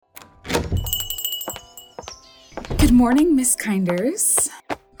Good morning, Miss Kinders.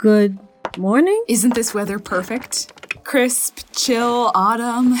 Good morning? Isn't this weather perfect? Crisp, chill,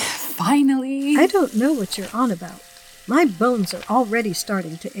 autumn, finally. I don't know what you're on about. My bones are already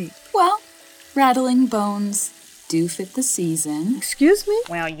starting to ache. Well, rattling bones do fit the season. Excuse me?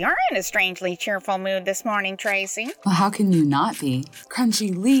 Well, you're in a strangely cheerful mood this morning, Tracy. Well, how can you not be?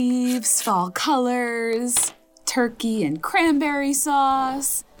 Crunchy leaves, fall colors, turkey and cranberry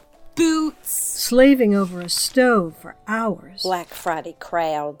sauce, boots. Slaving over a stove for hours. Black Friday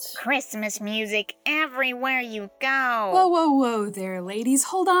crowds. Christmas music everywhere you go. Whoa, whoa, whoa there, ladies.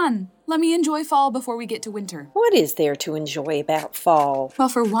 Hold on. Let me enjoy fall before we get to winter. What is there to enjoy about fall? Well,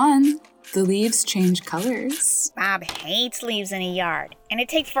 for one, the leaves change colors. Bob hates leaves in a yard, and it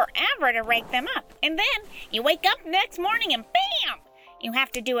takes forever to rake them up. And then you wake up the next morning and bam! You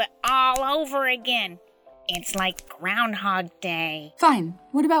have to do it all over again. It's like Groundhog Day. Fine.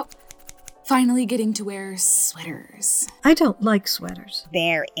 What about finally getting to wear sweaters? I don't like sweaters.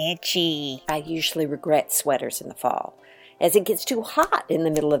 They're itchy. I usually regret sweaters in the fall, as it gets too hot in the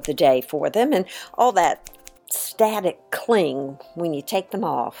middle of the day for them, and all that static cling when you take them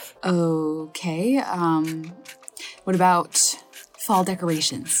off. Okay, what about fall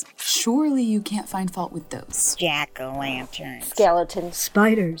decorations? Surely you can't find fault with those. Jack-o'-lanterns. Skeletons.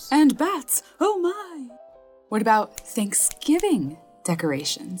 Spiders. And bats, oh my! What about Thanksgiving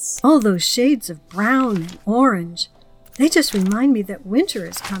decorations? All those shades of brown and orange. They just remind me that winter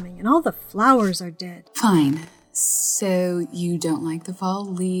is coming and all the flowers are dead. Fine. So you don't like the fall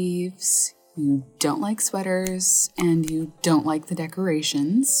leaves, you don't like sweaters, and you don't like the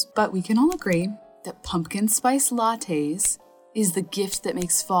decorations, but we can all agree that pumpkin spice lattes is the gift that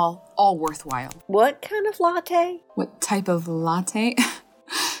makes fall all worthwhile. What kind of latte? What type of latte?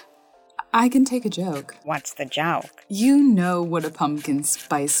 I can take a joke. What's the joke? You know what a pumpkin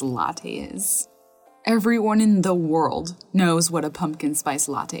spice latte is. Everyone in the world knows what a pumpkin spice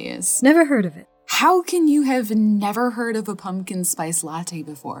latte is. Never heard of it. How can you have never heard of a pumpkin spice latte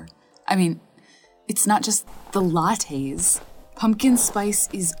before? I mean, it's not just the lattes. Pumpkin spice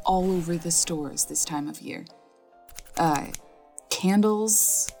is all over the stores this time of year.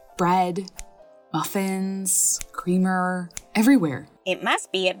 Candles, bread, muffins, creamer, everywhere. It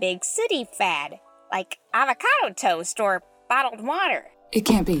must be a big city fad, like avocado toast or bottled water. It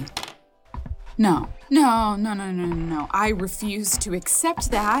can't be. No. I refuse to accept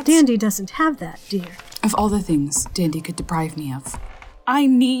that. Dandy doesn't have that, dear. Of all the things Dandy could deprive me of, I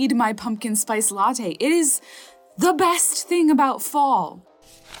need my pumpkin spice latte. It is the best thing about fall.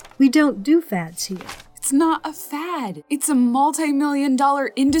 We don't do fads here. It's not a fad. It's a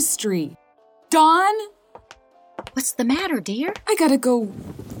multi-million-dollar industry. Dawn? What's the matter, dear? I gotta go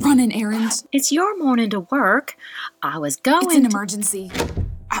run an errand. It's your morning to work. I was going It's an emergency.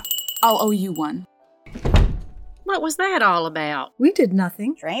 I'll owe you one. What was that all about? We did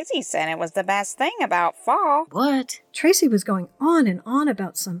nothing. Tracy said it was the best thing about fall. What? Tracy was going on and on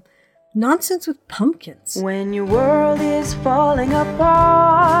about some nonsense with pumpkins. When your world is falling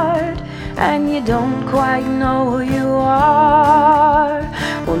apart and you don't quite know who you are,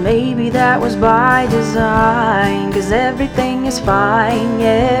 well, maybe that was by design, 'cause everything is fine,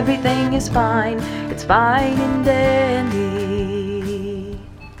 yeah, everything is fine, it's fine and dandy.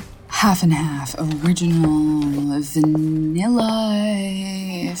 Half and half, original vanilla,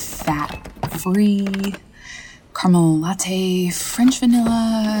 fat-free, caramel latte, French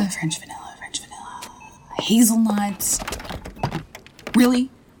vanilla, hazelnut. Really,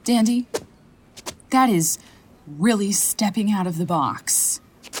 Dandy? That is really stepping out of the box.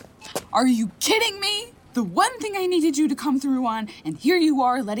 Are you kidding me? The one thing I needed you to come through on, and here you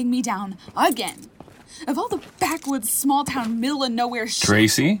are letting me down again. Of all the backwoods, small-town, middle-of-nowhere shit...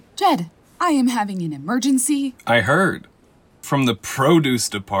 Tracy? Jed, I am having an emergency. I heard. From the produce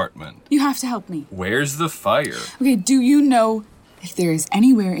department. You have to help me. Where's the fire? Okay, do you know if there is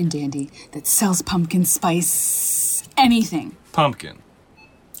anywhere in Dandy that sells pumpkin spice anything? Pumpkin.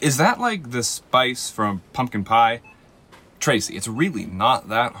 Is that like the spice from pumpkin pie? Tracy, it's really not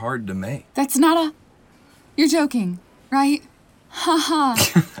that hard to make. That's not a... You're joking, right? Haha.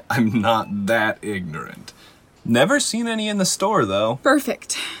 I'm not that ignorant. Never seen any in the store, though.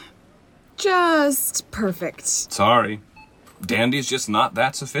 Perfect. Just perfect. Sorry. Dandy's just not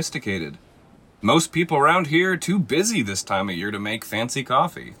that sophisticated. Most people around here are too busy this time of year to make fancy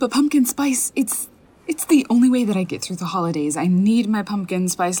coffee. But pumpkin spice, it's the only way that I get through the holidays. I need my pumpkin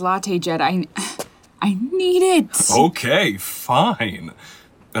spice latte, Jed. I need it. Okay, fine.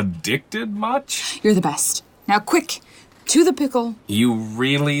 Addicted much? You're the best. Now quick, to the pickle. You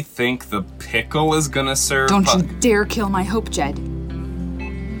really think the pickle is gonna serve? Don't you dare kill my hope, Jed.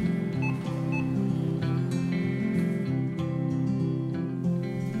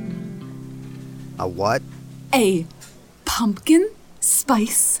 A what? A pumpkin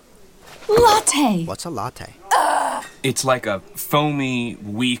spice latte. What's a latte? It's like a foamy,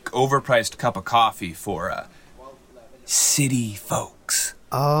 weak, overpriced cup of coffee for city folks.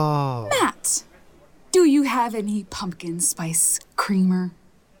 Oh. Matt, do you have any pumpkin spice creamer?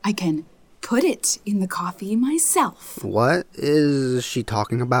 I can put it in the coffee myself. What is she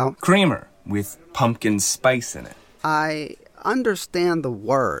talking about? Creamer with pumpkin spice in it. I understand the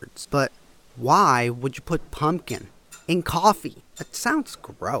words, but why would you put pumpkin in coffee? That sounds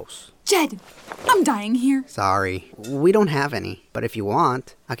gross. Jed, I'm dying here. Sorry, we don't have any. But if you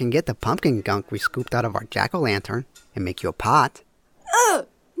want, I can get the pumpkin gunk we scooped out of our jack-o'-lantern and make you a pot.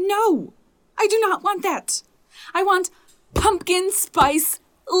 No, I do not want that. I want pumpkin spice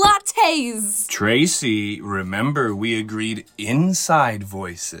lattes. Tracy, remember we agreed inside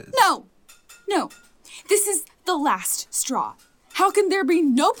voices. No. This is the last straw. How can there be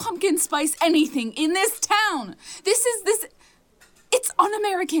no pumpkin spice anything in this town? It's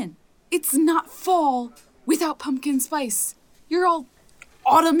un-American. It's not fall without pumpkin spice. You're all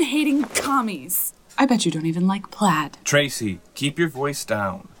autumn-hating commies. I bet you don't even like plaid. Tracy, keep your voice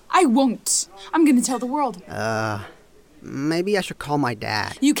down. I won't. I'm gonna tell the world. Maybe I should call my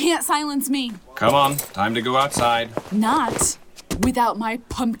dad. You can't silence me. Come on, time to go outside. Not without my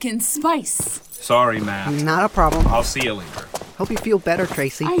pumpkin spice. Sorry, Matt. Not a problem. I'll see you later. Hope you feel better,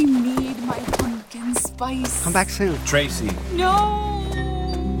 Tracy. I need my pumpkin spice. Come back soon. Tracy. No!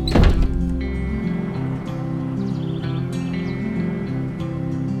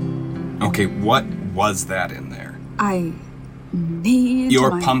 Okay, what was that in there? I need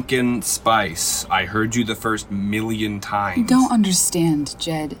Your my... pumpkin spice. I heard you the first million times. You don't understand,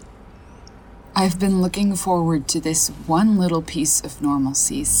 Jed. I've been looking forward to this one little piece of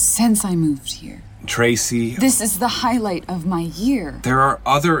normalcy since I moved here. Tracy. This is the highlight of my year. There are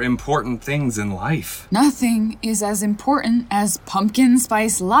other important things in life. Nothing is as important as pumpkin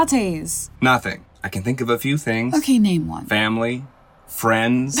spice lattes. Nothing. I can think of a few things. Okay, name one. Family,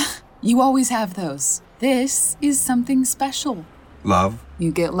 friends, You always have those. This is something special. love.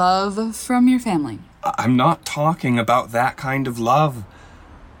 You get love from your family. I'm not talking about that kind of love.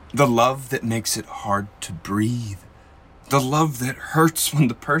 The love that makes it hard to breathe. The love that hurts when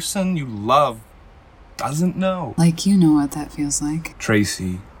the person you love doesn't know. Like you know what that feels like.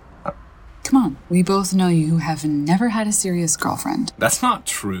 Tracy, Come on, we both know you have never had a serious girlfriend. that's not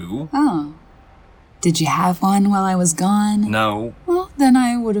true. Oh. Did you have one while I was gone? No. Well, then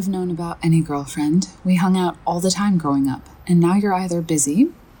I would have known about any girlfriend. We hung out all the time growing up, and now you're either busy,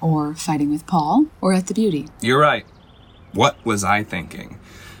 or fighting with Paul, or at the beauty. You're right. What was I thinking?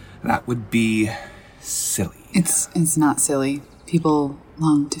 That would be silly. It's not silly. People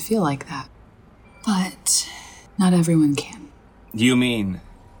long to feel like that. But not everyone can. You mean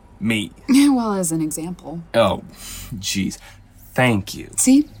me? Well, as an example. Oh, jeez. Thank you.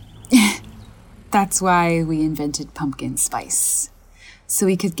 See? That's why we invented pumpkin spice. So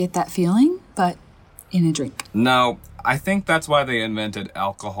we could get that feeling, but in a drink. No, I think that's why they invented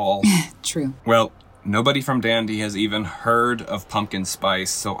alcohol. True. Well, nobody from Dandy has even heard of pumpkin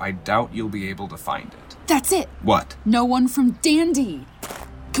spice, so I doubt you'll be able to find it. That's it. What? No one from Dandy.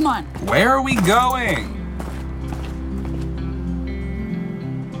 Come on. Where are we going?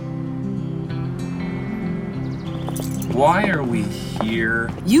 Why are we here?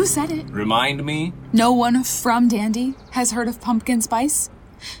 You said it. Remind me? No one from Dandy has heard of pumpkin spice.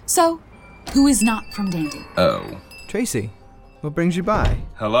 So, who is not from Dandy? Oh. Tracy, what brings you by?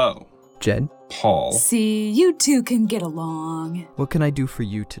 Hello. Jed, Paul. See, you two can get along. what can I do for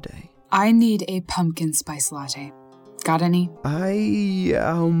you today? I need a pumpkin spice latte. Got any?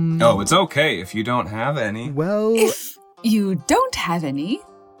 Oh, it's okay if you don't have any. Well, If you don't have any,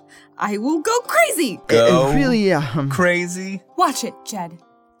 I will go crazy. Go really, crazy? Watch it, Jed.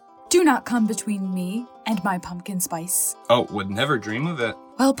 Do not come between me and my pumpkin spice. Oh, would never dream of it.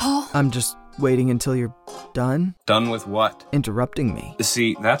 Well, Paul, I'm just waiting until you're done Done with what? interrupting me.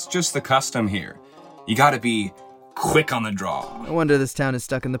 See, that's just the custom here. You gotta be quick on the draw. No wonder this town is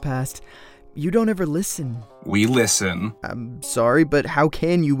stuck in the past. You don't ever listen. We listen. I'm sorry, but how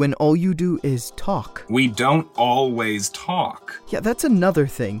can you when all you do is talk? We don't always talk. Yeah, that's another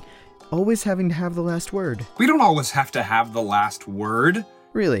thing. Always having to have the last word. We don't always have to have the last word.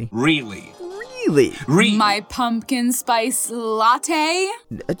 Really? Really. Really? my pumpkin spice latte?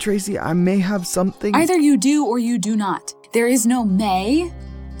 Tracy, I may have something. Either you do or you do not. There is no may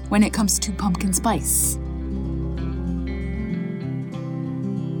when it comes to pumpkin spice.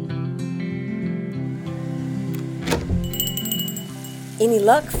 Any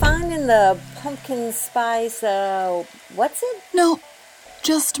luck finding the pumpkin spice, what's it? No,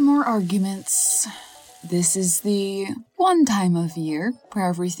 Just more arguments. This is the one time of year where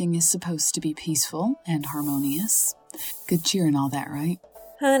everything is supposed to be peaceful and harmonious. Good cheer and all that, right?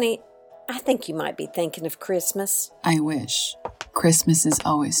 Honey, I think you might be thinking of Christmas. I wish. Christmas is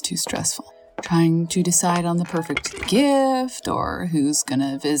always too stressful. Trying to decide on the perfect gift or who's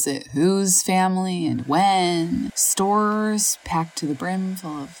gonna visit whose family and when. Stores packed to the brim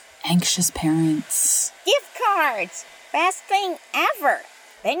full of anxious parents. Gift cards! Best thing ever!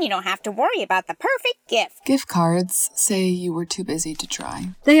 Then you don't have to worry about the perfect gift. Gift cards say you were too busy to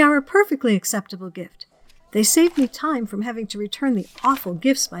try. They are a perfectly acceptable gift. They save me time from having to return the awful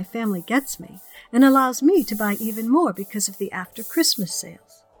gifts my family gets me, and allows me to buy even more because of the after-Christmas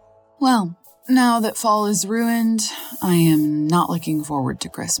sales. Well, now that fall is ruined, I am not looking forward to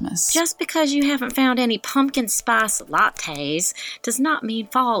Christmas. Just because you haven't found any pumpkin spice lattes does not mean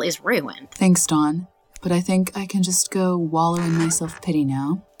fall is ruined. Thanks, Dawn. But I think I can just go wallow in my self-pity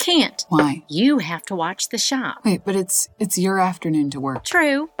now. Can't. Why? You have to watch the shop. Wait, but it's your afternoon to work.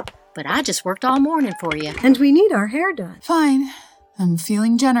 True, but I just worked all morning for you. And we need our hair done. Fine. I'm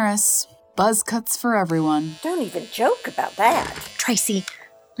feeling generous. Buzz cuts for everyone. Don't even joke about that. Tracy,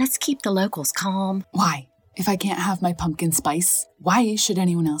 let's keep the locals calm. Why? If I can't have my pumpkin spice, why should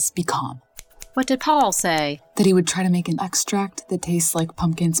anyone else be calm? What did Paul say? That he would try to make an extract that tastes like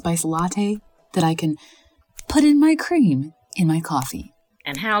pumpkin spice latte that I can put in my cream in my coffee.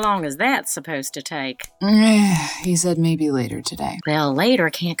 And how long is that supposed to take? He said maybe later today. Well, later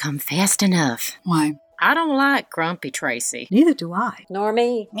can't come fast enough. Why? I don't like grumpy Tracy. Neither do I. Nor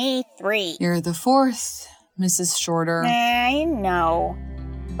me. Me 3. You're the 4th, Mrs. Shorter. I know.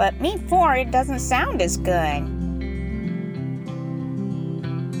 But me 4, it doesn't sound as good.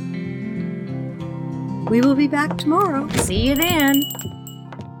 We will be back tomorrow. See you then.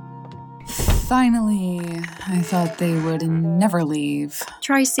 Finally, I thought they would never leave.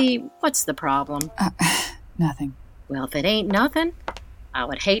 Tracy, what's the problem? Nothing. Well, if it ain't nothing, I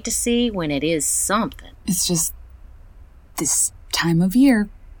would hate to see when it is something. It's just this time of year.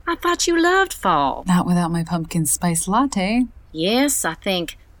 I thought you loved fall. Not without my pumpkin spice latte. Yes, I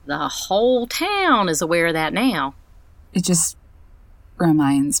think the whole town is aware of that now. It just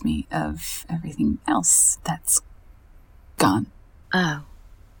reminds me of everything else that's gone. Oh,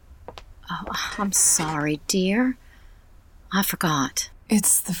 I'm sorry, dear. I forgot.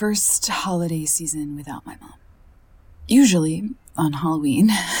 It's the first holiday season without my mom. Usually, on Halloween,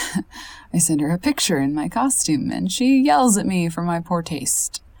 I send her a picture in my costume, and she yells at me for my poor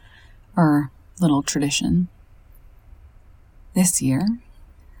taste. Or little tradition. This year,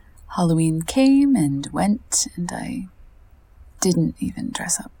 Halloween came and went, and I didn't even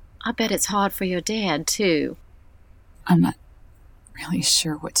dress up. I bet it's hard for your dad, too. I'm not really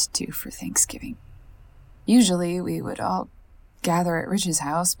sure what to do for Thanksgiving. Usually we would all gather at Rich's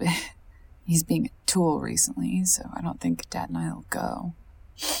house, but he's being a tool recently, so I don't think Dad and I will go.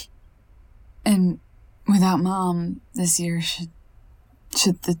 And without Mom this year, should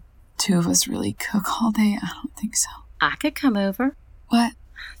the two of us really cook all day? I don't think so. I could come over. What?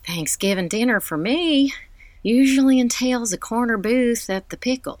 Thanksgiving dinner for me usually entails a corner booth at the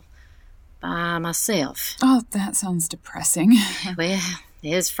Pickle. By myself. Oh, that sounds depressing. Well,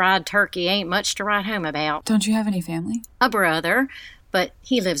 his fried turkey ain't much to write home about. Don't you have any family? A brother, but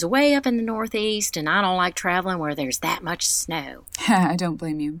he lives way up in the Northeast, and I don't like traveling where there's that much snow. I don't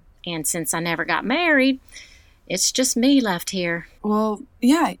blame you. And since I never got married, it's just me left here. Well,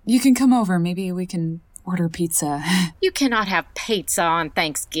 yeah, you can come over. Maybe we can order pizza. You cannot have pizza on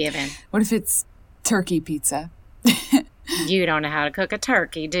Thanksgiving. What if it's turkey pizza? You don't know how to cook a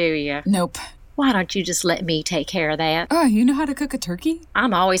turkey, do you? Nope. Why don't you just let me take care of that? Oh, you know how to cook a turkey?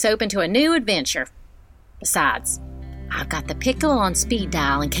 I'm always open to a new adventure. Besides, I've got the Pickle on speed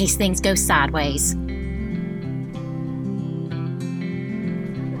dial in case things go sideways.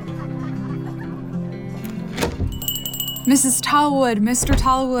 Mrs. Tallwood, Mr.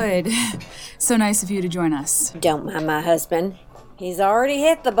 Tallwood. So nice of you to join us. Don't mind my husband. He's already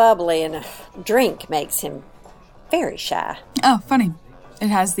hit the bubbly, and a drink makes him very shy. Oh, funny. It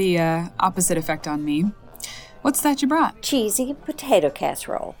has the opposite effect on me. What's that you brought? Cheesy potato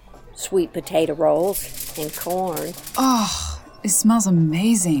casserole, sweet potato rolls, and corn. Oh, it smells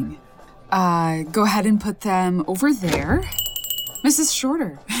amazing. Go ahead and put them over there. Mrs.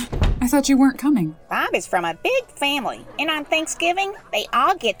 Shorter, I thought you weren't coming. Bob is from a big family, and on Thanksgiving, they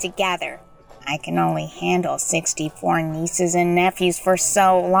all get together. I can only handle 64 nieces and nephews for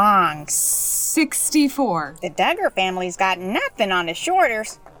so long. 64. The Duggar family's got nothing on the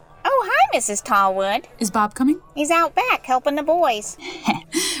Shorters. Oh, hi, Mrs. Tallwood. Is Bob coming? He's out back helping the boys.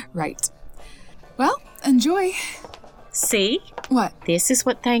 Right. Well, enjoy. See? What? This is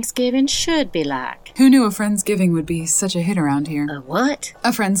what Thanksgiving should be like. Who knew a Friendsgiving would be such a hit around here? A what?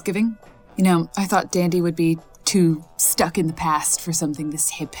 A Friendsgiving. You know, I thought Dandy would be too stuck in the past for something this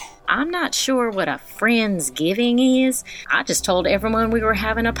hip. I'm not sure what a Friendsgiving is. I just told everyone we were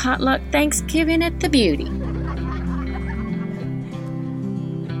having a potluck Thanksgiving at the Beauty.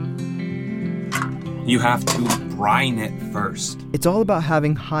 You have to brine it first. It's all about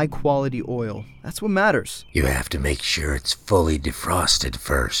having high-quality oil. That's what matters. You have to make sure it's fully defrosted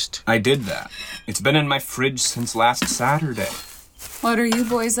first. I did that. It's been in my fridge since last Saturday. What are you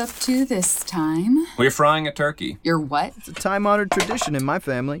boys up to this time? We're frying a turkey. You're what? It's a time-honored tradition in my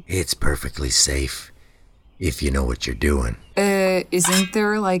family. It's perfectly safe, if you know what you're doing. Isn't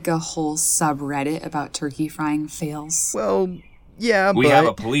there like a whole subreddit about turkey frying fails? Well, yeah, We but... have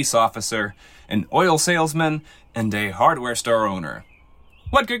a police officer, an oil salesman, and a hardware store owner.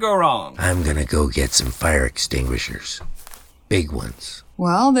 What could go wrong? I'm gonna go get some fire extinguishers. Big ones.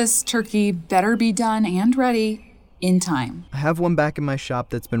 Well, this turkey better be done and ready in time. I have one back in my shop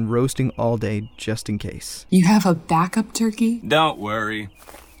that's been roasting all day, just in case. You have a backup turkey? Don't worry.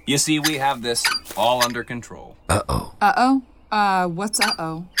 You see, we have this all under control. Uh-oh. Uh-oh? What's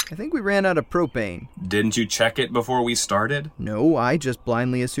uh-oh? I think we ran out of propane. Didn't you check it before we started? No, I just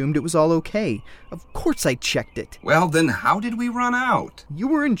blindly assumed it was all okay. Of course I checked it. Well, then how did we run out? You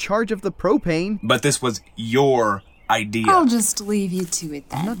were in charge of the propane. But this was your idea. I'll just leave you to it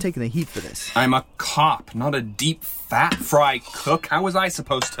then. I'm not taking the heat for this. I'm a cop, not a deep fat fry cook. How was I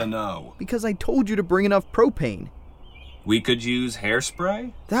supposed to know? Because I told you to bring enough propane. We could use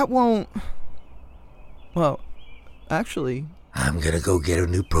hairspray? That won't... Well, actually... I'm gonna go get a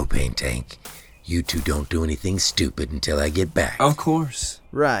new propane tank. You two don't do anything stupid until I get back. Of course.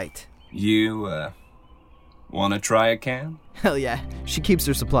 Right. You, wanna try a can? Hell yeah. She keeps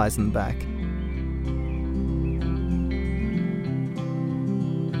her supplies in the back.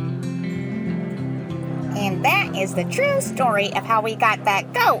 And that is the true story of how we got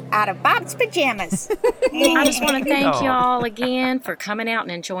that goat out of Bob's pajamas. I just want to thank y'all again for coming out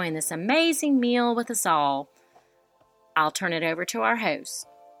and enjoying this amazing meal with us all. I'll turn it over to our host.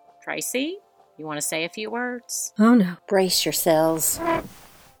 Tracy, you want to say a few words? Oh no. Brace yourselves.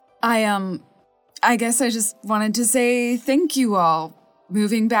 I guess I just wanted to say thank you all.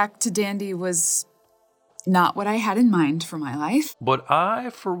 Moving back to Dandy was not what I had in mind for my life. But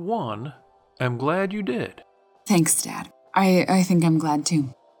I, for one, am glad you did. Thanks, Dad. I think I'm glad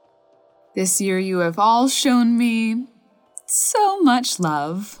too. This year you have all shown me so much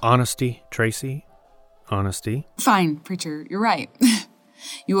love. Honesty, Tracy. Honesty. Fine, Preacher, you're right.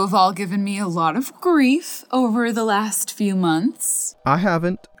 You have all given me a lot of grief over the last few months. I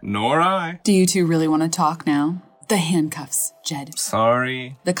haven't. Nor I. Do you two really want to talk now? The handcuffs, Jed.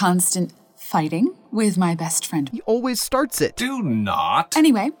 Sorry. The constant fighting with my best friend. He always starts it. Do not.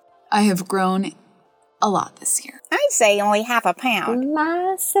 Anyway, I have grown a lot this year. I'd say only half a pound.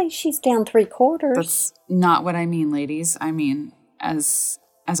 I say she's down 3/4. That's not what I mean, ladies. I mean, as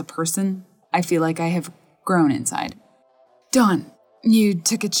a person, I feel like I have grown inside. Dawn, you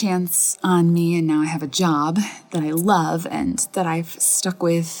took a chance on me, and now I have a job that I love and that I've stuck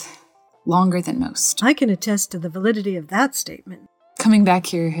with longer than most. I can attest to the validity of that statement. Coming back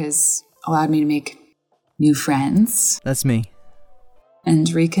here has allowed me to make new friends. That's me. And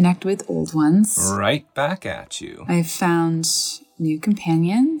reconnect with old ones. Right back at you. I've found new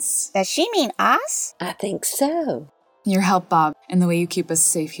companions. Does she mean us? I think so. Your help, Bob, and the way you keep us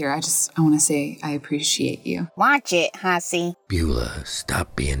safe here, I want to say I appreciate you. Watch it, Hussy. Beulah,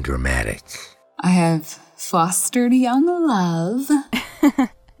 stop being dramatic. I have fostered a young love.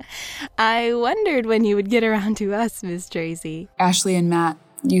 I wondered when you would get around to us, Miss Tracy. Ashley and Matt,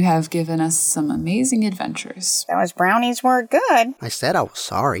 you have given us some amazing adventures. Those brownies were good. I said I was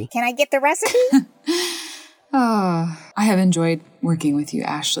sorry. Can I get the recipe? I have enjoyed working with you,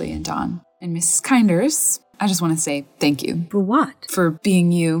 Ashley and Dawn. And Mrs. Kinders, I just want to say thank you. For what? For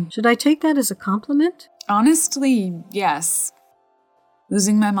being you. Should I take that as a compliment? Honestly, yes.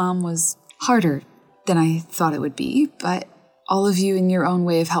 Losing my mom was harder than I thought it would be, but all of you in your own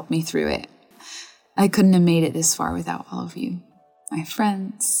way have helped me through it. I couldn't have made it this far without all of you. My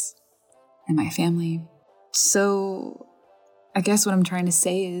friends and my family. So I guess what I'm trying to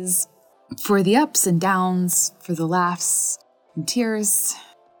say is for the ups and downs, for the laughs and tears,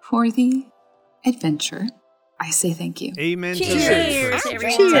 for the adventure, I say thank you. Amen to Cheers.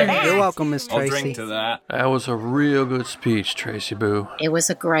 that. Cheers. You're welcome, Miss I'll Tracy. drink to that. That was a real good speech, Tracy Boo. It was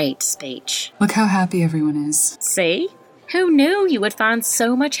a great speech. Look how happy everyone is. See? Who knew you would find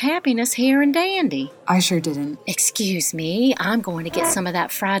so much happiness here in Dandy? I sure didn't. Excuse me, I'm going to get some of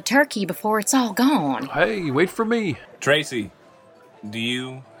that fried turkey before it's all gone. Hey, wait for me. Tracy, Do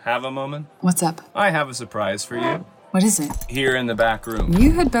you have a moment? What's up? I have a surprise for you. What is it? Here in the back room.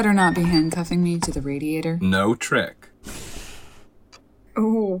 You had better not be handcuffing me to the radiator. No trick.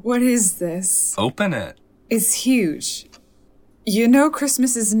 Oh, what is this? Open it. It's huge. You know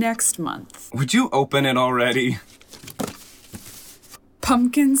Christmas is next month. Would you open it already?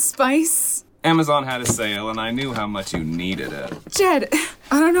 Pumpkin spice? Amazon had a sale and I knew how much you needed it. Jed,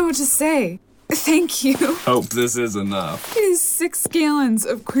 I don't know what to say. Thank you. Hope this is enough. It is 6 gallons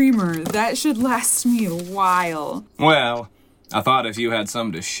of creamer. That should last me a while. Well, I thought if you had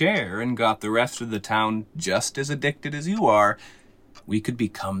some to share and got the rest of the town just as addicted as you are, we could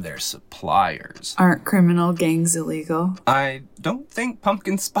become their suppliers. Aren't criminal gangs illegal? I don't think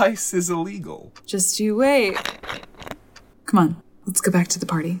pumpkin spice is illegal. Just you wait. Come on, let's go back to the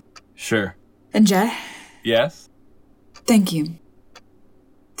party. Sure. And Jed? Yes? Thank you.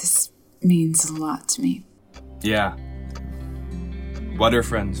 This means a lot to me. Yeah. What are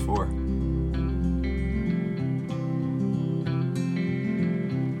friends for?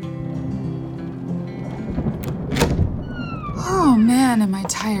 Oh man, am I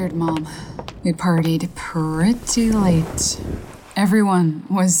tired, Mom. We partied pretty late. Everyone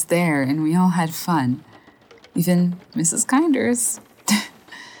was there and we all had fun. Even Mrs. Kinders.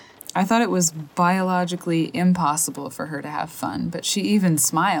 I thought it was biologically impossible for her to have fun, but she even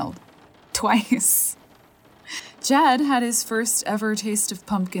smiled. Twice. Jed had his first ever taste of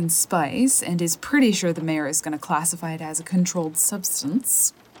pumpkin spice and is pretty sure the mayor is going to classify it as a controlled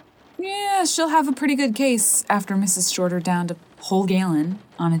substance. Yeah, she'll have a pretty good case after Mrs. Shorter downed a whole gallon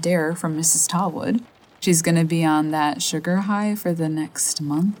on a dare from Mrs. Tallwood. She's going to be on that sugar high for the next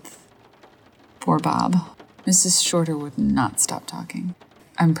month. Poor Bob. Mrs. Shorter would not stop talking.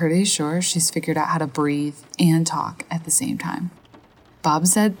 I'm pretty sure she's figured out how to breathe and talk at the same time. Bob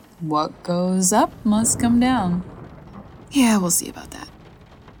said, what goes up must come down. Yeah, we'll see about that.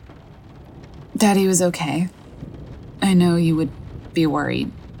 Daddy was okay. I know you would be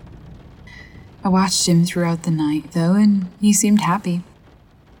worried. I watched him throughout the night, though, and he seemed happy.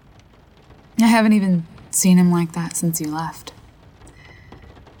 I haven't even seen him like that since you left.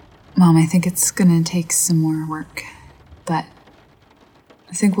 Mom, I think it's gonna take some more work, but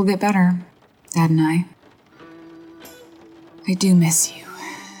I think we'll get better, Dad and I. I do miss you.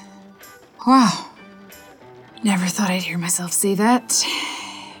 Wow. Never thought I'd hear myself say that.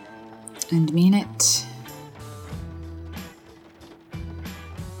 And mean it.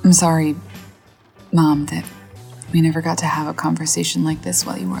 I'm sorry, Mom, that we never got to have a conversation like this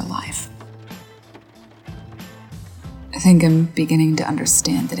while you were alive. I think I'm beginning to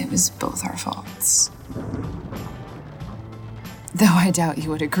understand that it was both our faults. Though I doubt you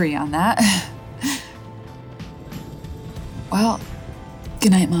would agree on that. Well,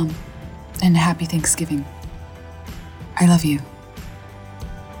 good night, Mom, and happy Thanksgiving. I love you.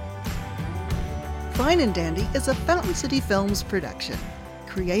 Fine and Dandy is a Fountain City Films production,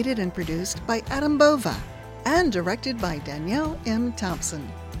 created and produced by Adam Bova, and directed by Danielle M. Thompson.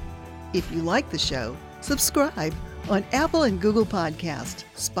 If you like the show, subscribe on Apple and Google Podcast,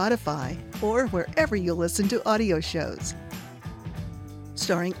 Spotify, or wherever you listen to audio shows.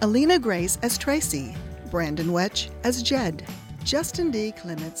 Starring Alina Grace as Tracy, Brandon Wetch as Jed, Justin D.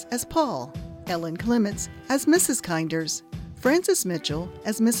 Clements as Paul, Ellen Clements as Mrs. Kinders, Frances Mitchell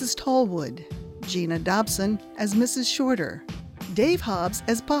as Mrs. Tallwood, Gina Dobson as Mrs. Shorter, Dave Hobbs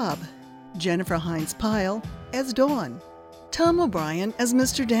as Bob, Jennifer Hines-Pyle as Dawn, Tom O'Brien as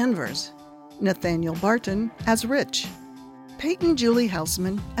Mr. Danvers, Nathaniel Barton as Rich, Peyton Julie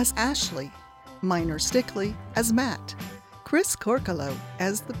Houseman as Ashley, Minor Stickley as Matt, Chris Corcolo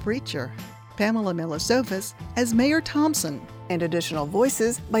as the Preacher, Pamela Milasovas as Mayor Thompson, and additional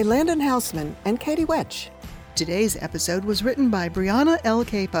voices by Landon Houseman and Katie Wetch. Today's episode was written by Brianna L.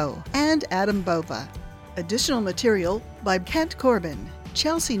 Capo and Adam Bova. Additional material by Kent Corbin,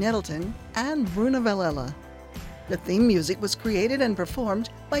 Chelsea Nettleton, and Bruna Valella. The theme music was created and performed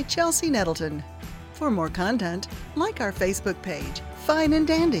by Chelsea Nettleton. For more content, like our Facebook page, Fine and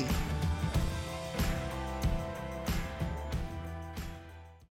Dandy.